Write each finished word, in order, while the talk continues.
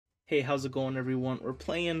Hey, how's it going, everyone? We're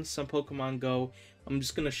playing some Pokemon Go. I'm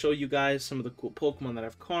just going to show you guys some of the cool Pokemon that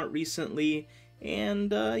I've caught recently, and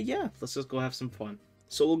yeah, let's just go have some fun.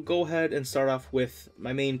 So we'll go ahead and start off with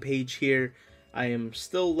my main page here. I am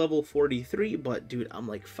still level 43, but dude, I'm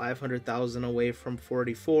like 500,000 away from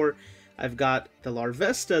 44. I've got the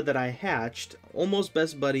Larvesta that I hatched, almost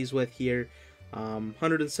best buddies with here.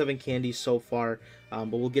 107 candies so far,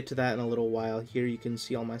 but we'll get to that in a little while. Here you can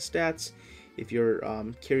see all my stats if you're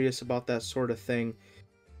curious about that sort of thing.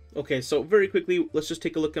 Okay, so very quickly, let's just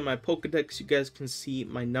take a look at my Pokedex. You guys can see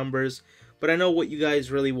my numbers, but I know what you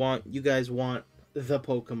guys really want. You guys want the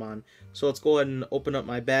Pokemon. So let's go ahead and open up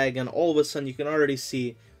my bag, and all of a sudden you can already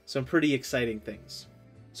see some pretty exciting things.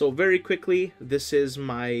 So very quickly, this is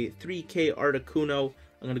my 3K Articuno.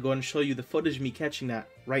 I'm going to go ahead and show you the footage of me catching that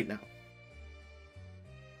right now.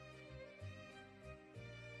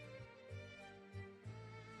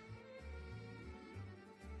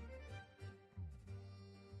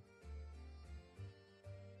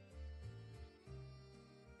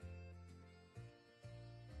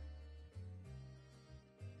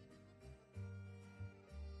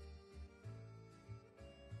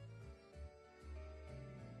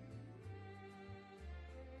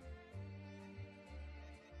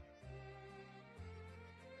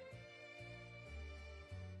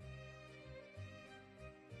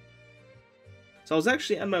 So I was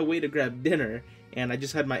actually on my way to grab dinner, and I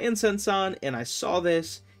just had my incense on, and I saw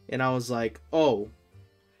this, and I was like, oh,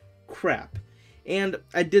 crap. And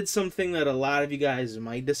I did something that a lot of you guys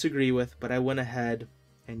might disagree with, but I went ahead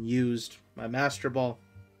and used my Master Ball,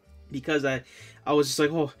 because I was just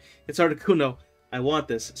like, oh, it's Articuno, I want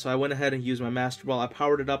this. So I went ahead and used my Master Ball. I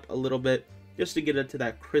powered it up a little bit, just to get it to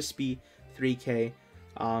that crispy 3K.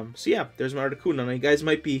 So yeah, there's my Articuno. Now you guys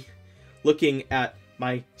might be looking at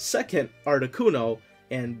my second Articuno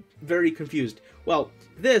and very confused. Well,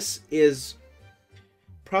 this is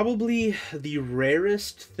probably the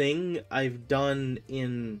rarest thing I've done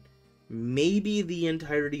in maybe the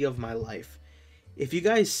entirety of my life. If you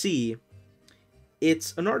guys see,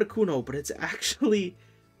 it's an Articuno, but it's actually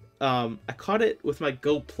I caught it with my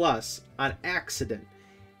Go Plus on accident.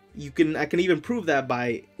 I can even prove that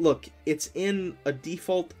by, look, it's in a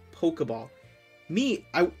default Pokeball.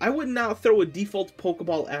 I would not throw a default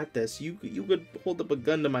Pokeball at this. You could hold up a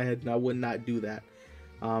gun to my head and I would not do that.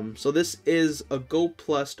 So this is a Go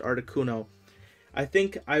Plus Articuno. I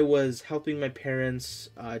think I was helping my parents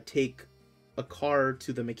take a car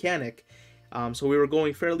to the mechanic. So we were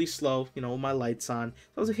going fairly slow, you know, my lights on.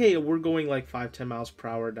 So I was like, hey, we're going like 5-10 miles per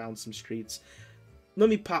hour down some streets. Let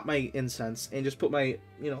me pop my incense and just put my,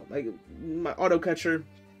 you know, like my auto catcher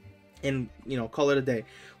and, you know, call it a day.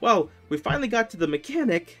 Well, we finally got to the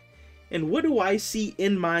mechanic, and what do I see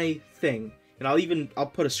in my thing? And I'll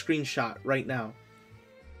put a screenshot right now.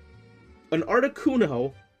 An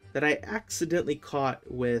Articuno that I accidentally caught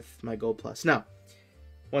with my Go Plus. Now,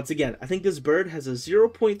 once again, I think this bird has a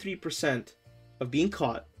 0.3% of being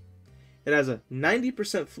caught. It has a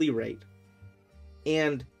 90% flea rate.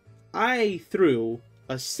 And I threw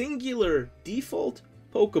a singular default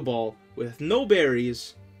Pokeball with no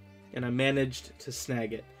berries, and I managed to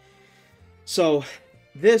snag it. So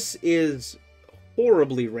this is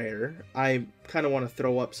horribly rare. I kind of want to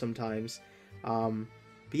throw up sometimes. But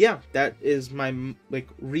yeah, that is my like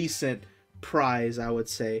recent prize, I would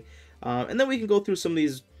say. And then we can go through some of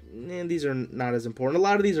these. And these are not as important. A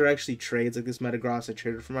lot of these are actually trades, like this Metagross I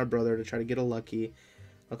traded for my brother to try to get a lucky.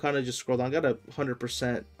 I'll kind of just scroll down. I got a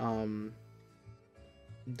 100%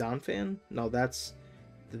 Donphan? No, that's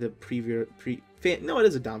the no, it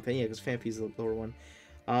is a Donphan, yeah, because Phanpy's the lower one.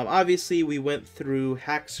 Obviously, we went through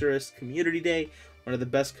Haxorus Community Day, one of the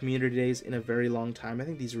best community days in a very long time. I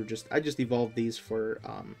think these were I just evolved these for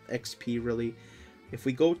XP, really. If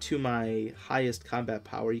we go to my highest combat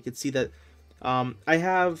power, you can see that I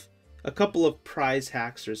have a couple of prize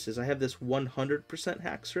Haxoruses. I have this 100%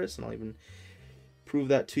 Haxorus, and I'll even prove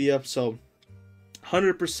that to you. So,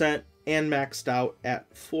 100% and maxed out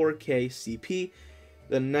at 4K CP.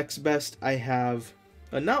 The next best I have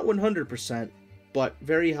not 100%, but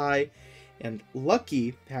very high and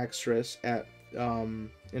lucky Haxorus at and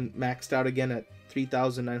maxed out again at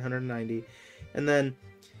 3,990. And then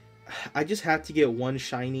I just had to get one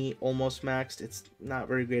shiny almost maxed. It's not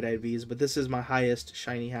very great IVs, but this is my highest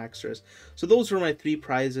shiny Haxorus. So those were my 3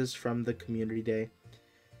 prizes from the community day.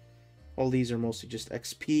 All these are mostly just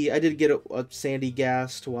XP. I did get a Sandy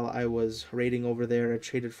Gast while I was raiding over there. I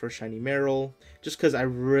traded for Shiny Marill, just because I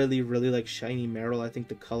really like Shiny Marill. I think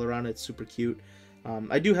the color on it's super cute.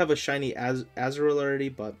 I do have a Shiny Azurill already,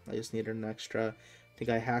 but I just needed an extra. I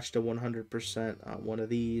think I hatched a 100% one of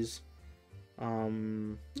these.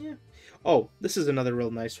 Yeah, Oh, this is another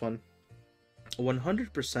real nice one.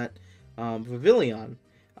 100% Vivillon.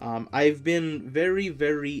 I've been very,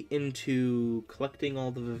 very into collecting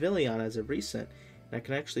all the Vivillon as of recent, and I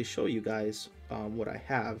can actually show you guys what I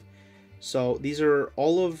have. So these are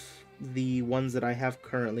all of the ones that I have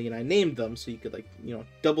currently, and I named them so you could, like, you know,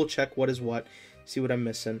 double check what is what, see what I'm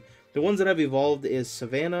missing. The ones that I've evolved is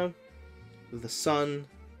Savannah, the Sun,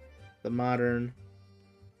 the Modern,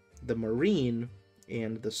 the Marine,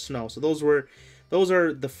 and the Snow. So those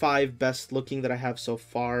are the 5 best looking that I have so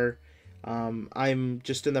far. I'm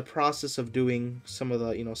just in the process of doing some of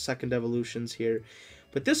the, you know, second evolutions here,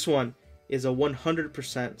 but this one is a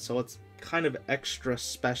 100%, so it's kind of extra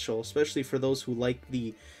special, especially for those who like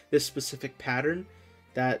this specific pattern.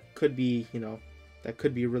 That could be, you know, that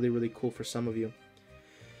could be really, really cool for some of you.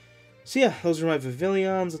 So yeah, those are my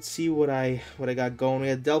Vivillons. Let's see what I got going. We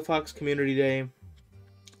had Delphox Community Day.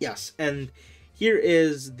 Yes, and here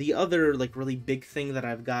is the other, like, really big thing that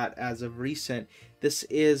I've got as of recent. This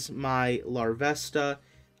is my Larvesta.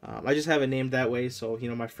 I just have it named that way, so, you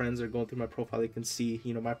know, my friends are going through my profile, they can see,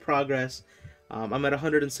 you know, my progress. I'm at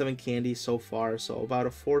 107 candies so far, so about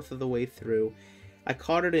 1/4 of the way through. I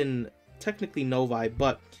caught it in, technically, Novi,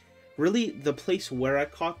 but really the place where I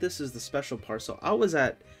caught this is the special part. So I was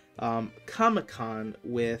at Comic-Con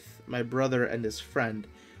with my brother and his friend.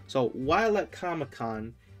 So while at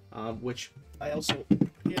Comic-Con, which I also,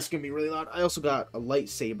 it's gonna be really loud, I also got a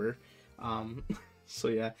lightsaber. So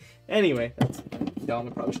yeah, anyway, that's dumb,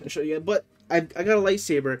 I probably shouldn't show you, but I got a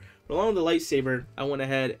lightsaber. Along with the lightsaber, I went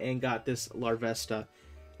ahead and got this Larvesta.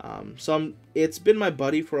 So it's been my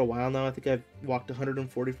buddy for a while now. I think I've walked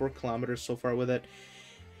 144 kilometers so far with it.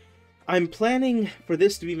 I'm planning for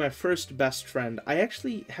this to be my first best friend. I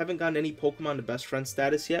actually haven't gotten any Pokemon to best friend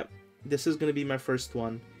status yet. This is going to be my first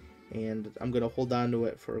one, and I'm going to hold on to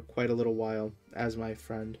it for quite a little while as my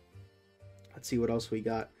friend. Let's see what else we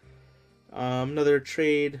got. Another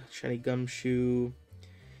trade, shiny Gumshoe.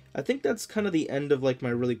 I think that's kind of the end of, like, my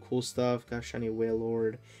really cool stuff. Got shiny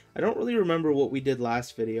Wailord. I don't really remember what we did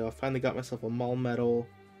last video. I finally got myself a Mall Medal.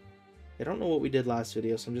 I don't know what we did last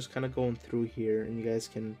video, so I'm just kind of going through here, and you guys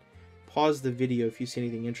can pause the video if you see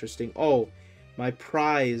anything interesting. Oh, my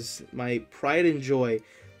prize, my pride and joy.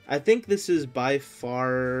 I think this is by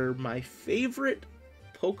far my favorite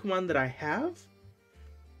Pokemon that I have.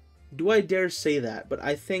 Do I dare say that? But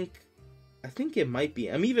I think it might be.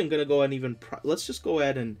 I'm even gonna go ahead and even let's just go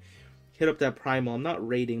ahead and hit up that Primal. I'm not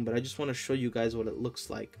rating, but I just want to show you guys what it looks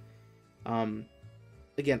like.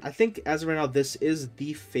 Again, I think as of right now, this is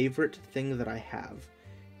the favorite thing that I have.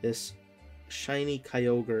 This shiny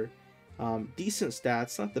Kyogre. Decent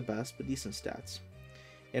stats, not the best, but decent stats.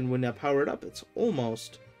 And when I power it up, it's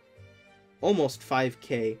almost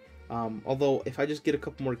 5k. Although if I just get a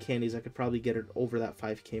couple more candies, I could probably get it over that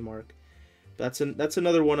 5k mark. That's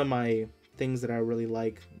another one of my things that I really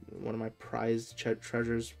like, one of my prized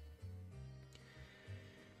treasures.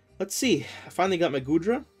 Let's see, I finally got my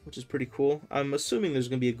Goodra, which is pretty cool. I'm assuming there's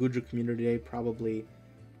going to be a Goodra Community Day probably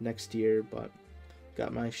next year, but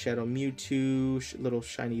got my Shadow Mewtwo, little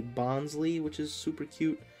shiny Bonsly, which is super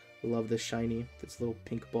cute. Love this shiny, its little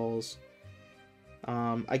pink balls.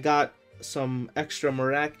 I got some extra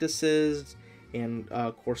Maractuses and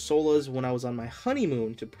Corsolas when I was on my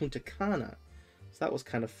honeymoon to Punta Cana. So that was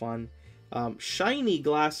kind of fun. Shiny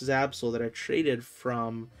Glass Absol that I traded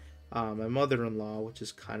from my mother-in-law, which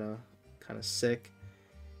is kind of sick.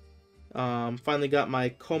 Finally got my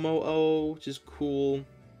Como-O, which is cool.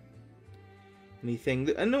 Anything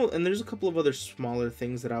I know, and there's a couple of other smaller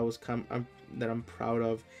things that I'm proud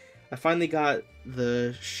of. I finally got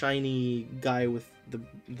the shiny guy with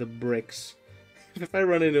the bricks. If I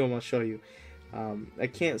run into him, I'll show you. I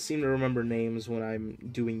can't seem to remember names when I'm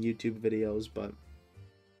doing YouTube videos, but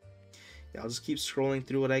yeah, I'll just keep scrolling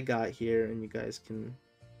through what I got here, and you guys can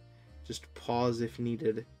just pause if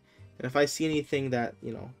needed. And if I see anything that,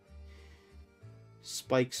 you know,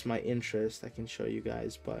 spikes my interest, I can show you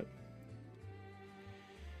guys, but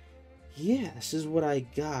yeah, this is what I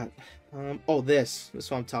got. Oh, this is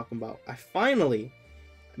what I'm talking about. I finally,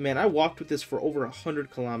 man, I walked with this for over 100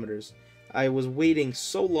 kilometers. I was waiting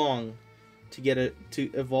so long to get it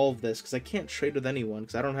to evolve this because I can't trade with anyone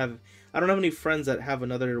because I don't have any friends that have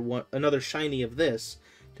another shiny of this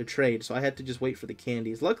to trade. So I had to just wait for the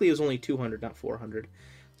candies. Luckily, it was only 200, not 400.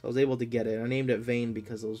 So I was able to get it. I named it Vane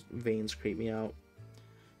because those veins creep me out.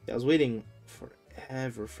 Yeah, I was waiting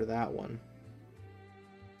forever for that one.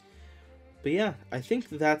 But yeah, I think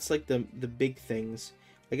that's like the big things.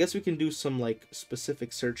 I guess we can do some like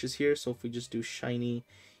specific searches here. So if we just do shiny,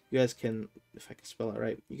 you guys can, if I can spell it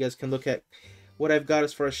right, you guys can look at what I've got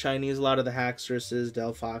as far as shinies, a lot of the Haxoruses,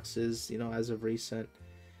 Delphoxes, you know, as of recent.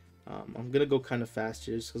 I'm gonna go kind of fast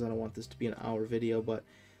here just because I don't want this to be an hour video, but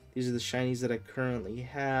these are the shinies that I currently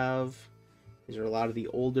have. These are a lot of the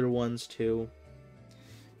older ones too.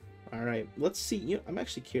 Alright, let's see. You know, I'm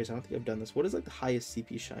actually curious. I don't think I've done this. What is like the highest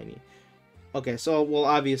CP shiny? Okay, so, well,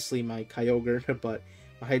 obviously my Kyogre, but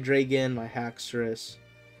my Hydreigon, my Haxorus,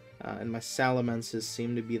 and my Salamences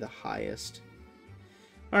seem to be the highest.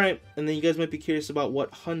 Alright, and then you guys might be curious about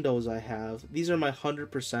what hundos I have. These are my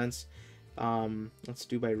 100%. Let's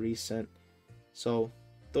do by recent. So,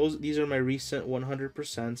 these are my recent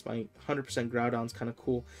 100%. My 100% Groudon's kind of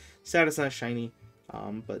cool. Sad it's not shiny,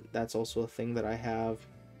 but that's also a thing that I have.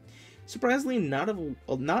 Surprisingly, not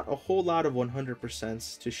a whole lot of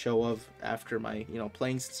 100% to show of after my, you know,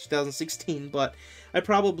 playing since 2016, but I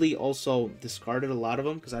probably also discarded a lot of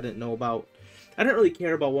them because I didn't really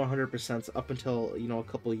care about 100% up until, you know, a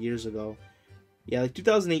couple of years ago. Yeah, like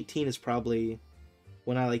 2018 is probably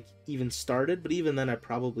when I like even started, but even then I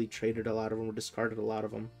probably traded a lot of them or discarded a lot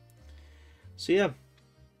of them. So yeah,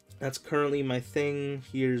 that's currently my thing.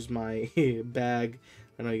 Here's my bag.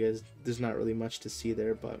 I know you guys, there's not really much to see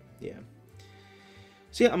there, but yeah.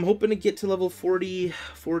 So yeah, I'm hoping to get to level 40,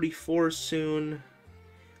 44 soon.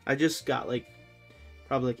 I just got like,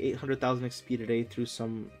 probably like 800,000 XP today through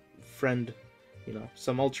some friend, you know,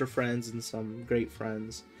 some ultra friends and some great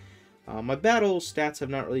friends. My battle stats have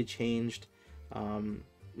not really changed.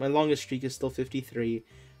 My longest streak is still 53.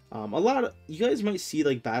 You guys might see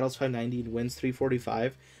like battles 590 and wins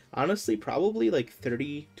 345. Honestly, probably like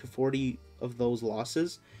 30 to 40 of those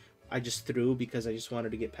losses I just threw because I just wanted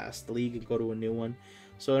to get past the league and go to a new one.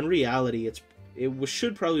 So in reality,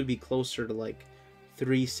 should probably be closer to like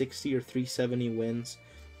 360 or 370 wins.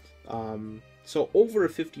 So over a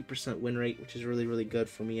 50% win rate, which is really, really good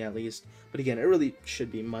for me at least. But again, it really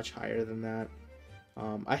should be much higher than that.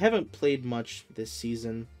 I haven't played much this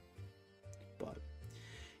season, but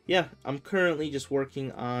yeah, I'm currently just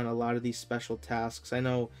working on a lot of these special tasks. I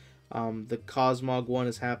know the Cosmog one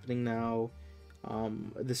is happening now.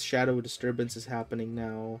 This Shadow Disturbance is happening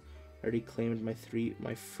now. I already claimed my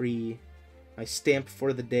stamp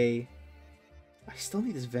for the day. I still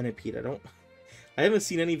need this Venipede. I haven't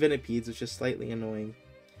seen any Venipedes, which is slightly annoying.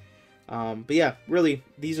 But yeah, really,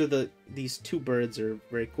 these two birds are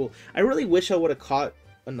very cool. I really wish I would have caught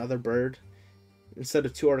another bird instead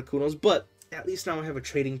of two Articunos, but at least now I have a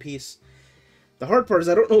trading piece. The hard part is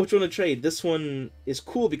I don't know which one to trade. This one is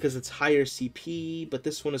cool because it's higher CP, but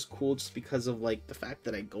this one is cool just because of like the fact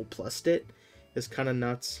that I go plussed it is kind of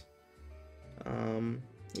nuts.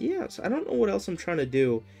 Yeah, so I don't know what else I'm trying to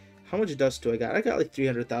do. How much dust do I got? I got like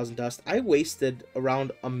 300,000 dust. I wasted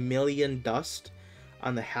around 1 million dust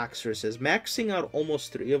on the Haxoruses. Maxing out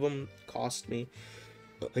almost 3 of them cost me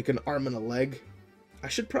like an arm and a leg. I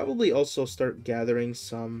should probably also start gathering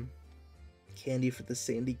some candy for the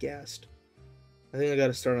Sandygast. I think I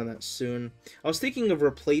gotta start on that soon. I was thinking of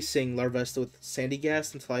replacing Larvesta with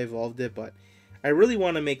Sandygast until I evolved it, but I really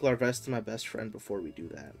want to make Larvesta my best friend before we do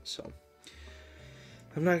that, so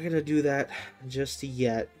I'm not gonna do that just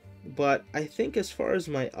yet. But I think as far as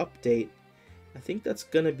my update, I think that's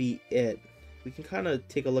gonna be it. We can kind of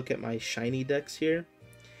take a look at my shiny decks here.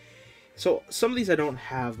 So some of these I don't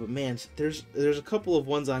have, but man, there's a couple of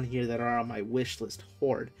ones on here that are on my wish list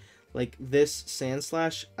horde. Like this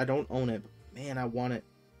Sandslash, I don't own it, but man, I want it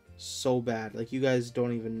so bad. Like, you guys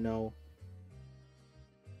don't even know.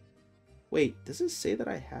 Wait, does it say that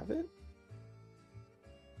I have it?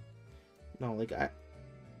 No, like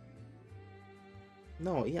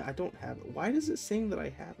no, yeah, I don't have it. Why does it saying that I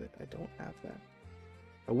have it? I don't have that.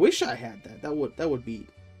 I wish I had that. That would be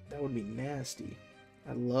nasty.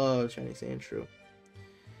 I love shiny Sandshrew.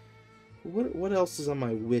 What else is on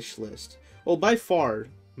my wish list? Well, by far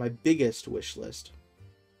my biggest wish list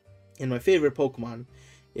and my favorite Pokemon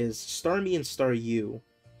is Starmie and Staryu.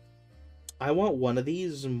 I want one of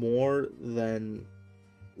these more than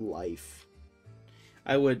life.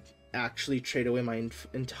 I would actually trade away my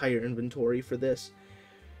entire inventory for this.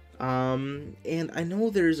 And I know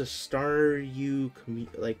there's a Staryu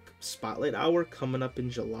like Spotlight Hour coming up in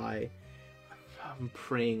July. I'm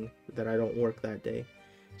praying that I don't work that day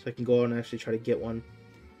so I can go out and actually try to get one.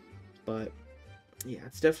 But yeah,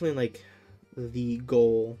 it's definitely like the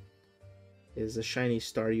goal is a shiny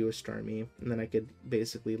Staryu or Starmie, and then I could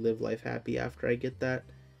basically live life happy after I get that.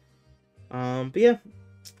 But yeah,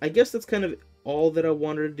 I guess that's kind of all that I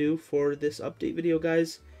wanted to do for this update video,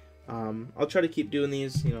 guys. I'll try to keep doing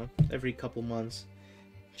these, you know, every couple months,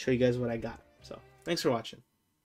 show you guys what I got. So thanks for watching.